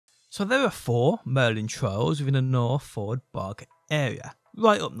So there are 4 Merlin trials within the North Ford Bog area,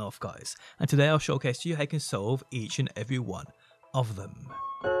 right up north guys, and today I'll showcase to you how you can solve each and every one of them.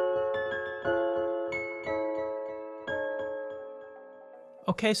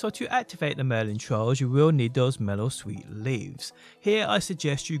 Okay, so to activate the Merlin trials you will need those Mellowsweet leaves. Here I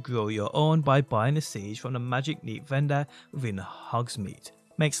suggest you grow your own by buying the seeds from the Magic Neat vendor within Hogsmeade.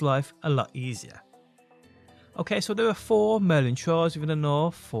 Makes life a lot easier. Okay, so there are 4 Merlin trials within the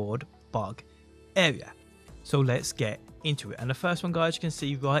North Ford Bog area. So let's get into it. And the first one guys you can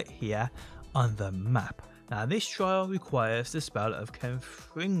see right here on the map. Now this trial requires the spell of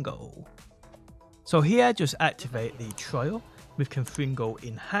Confringo. So here just activate the trial with Confringo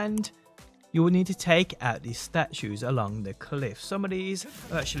in hand. You will need to take out these statues along the cliff. Some of these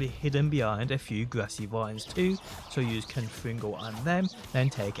are actually hidden behind a few grassy vines too. So use Confringo on them, then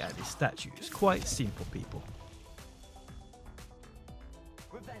take out the statues. Quite simple people.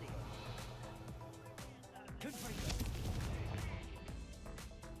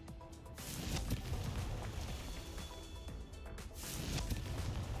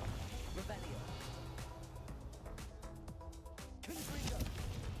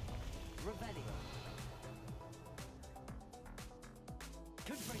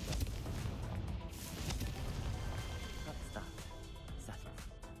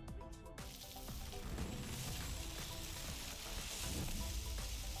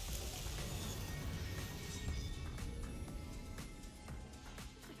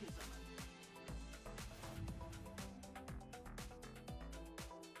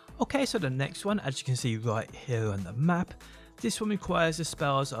 Okay, so the next one, as you can see right here on the map, this one requires the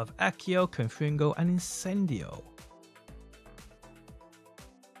spells of Accio, Confringo and Incendio.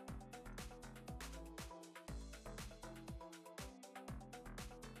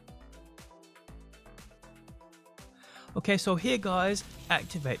 Okay, so here guys,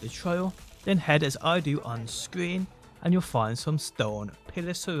 activate the trial, then head as I do on screen and you'll find some stone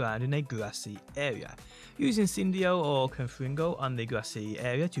pillars surrounding a grassy area. Use Incendio or Confringo on the grassy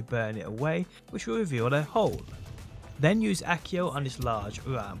area to burn it away, which will reveal the hole. Then use Accio on this large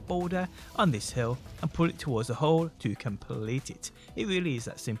round boulder on this hill and pull it towards the hole to complete it. It really is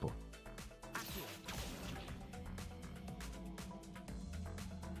that simple.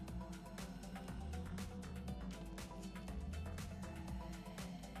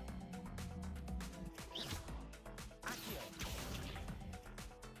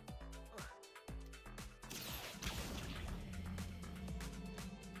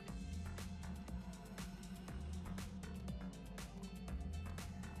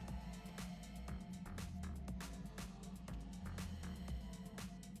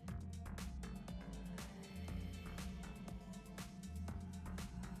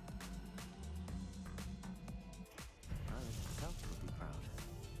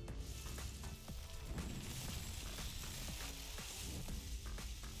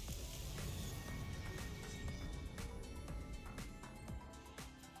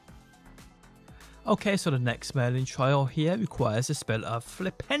 Okay, so the next Merlin trial here requires the spell of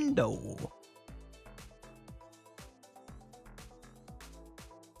Flipendo.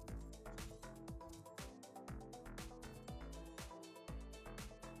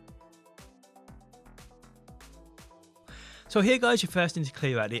 So here guys, you first need to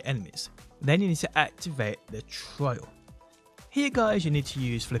clear out the enemies, then you need to activate the trial. Here guys, you need to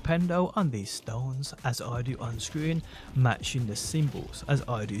use Flipendo on these stones as I do on screen, matching the symbols as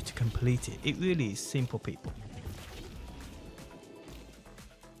I do to complete it. It really is simple people.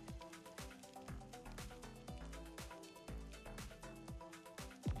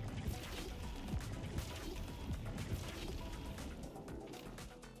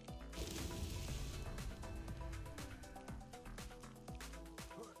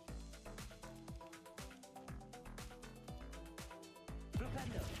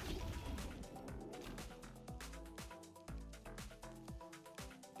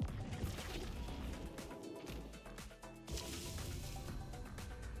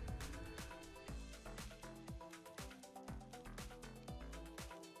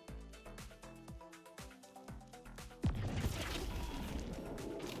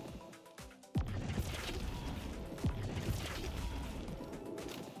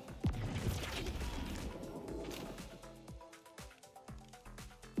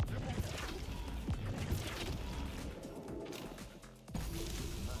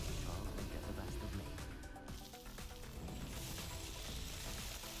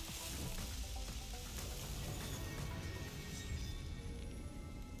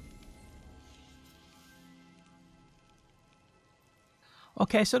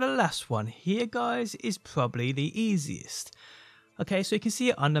 Okay, so the last one here guys is probably the easiest. Okay, so you can see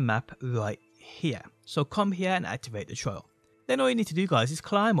it on the map right here. So come here and activate the trial. Then all you need to do, guys, is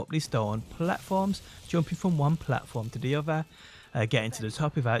climb up these stone platforms, jumping from one platform to the other, getting to the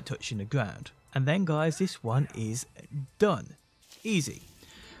top without touching the ground. And then, guys, this one is done. Easy.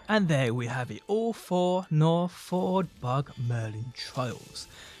 And there we have it, all 4 Northford Bog Merlin trials.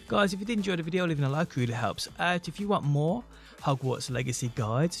 Guys, if you did enjoy the video, leaving a like really helps out. If you want more Hogwarts Legacy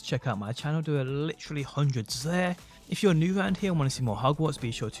guides, check out my channel, there are literally hundreds there. If you're new around here and want to see more Hogwarts,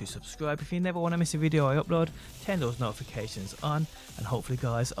 be sure to subscribe. If you never want to miss a video I upload, turn those notifications on, and hopefully,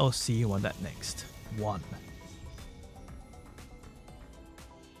 guys, I'll see you on that next one.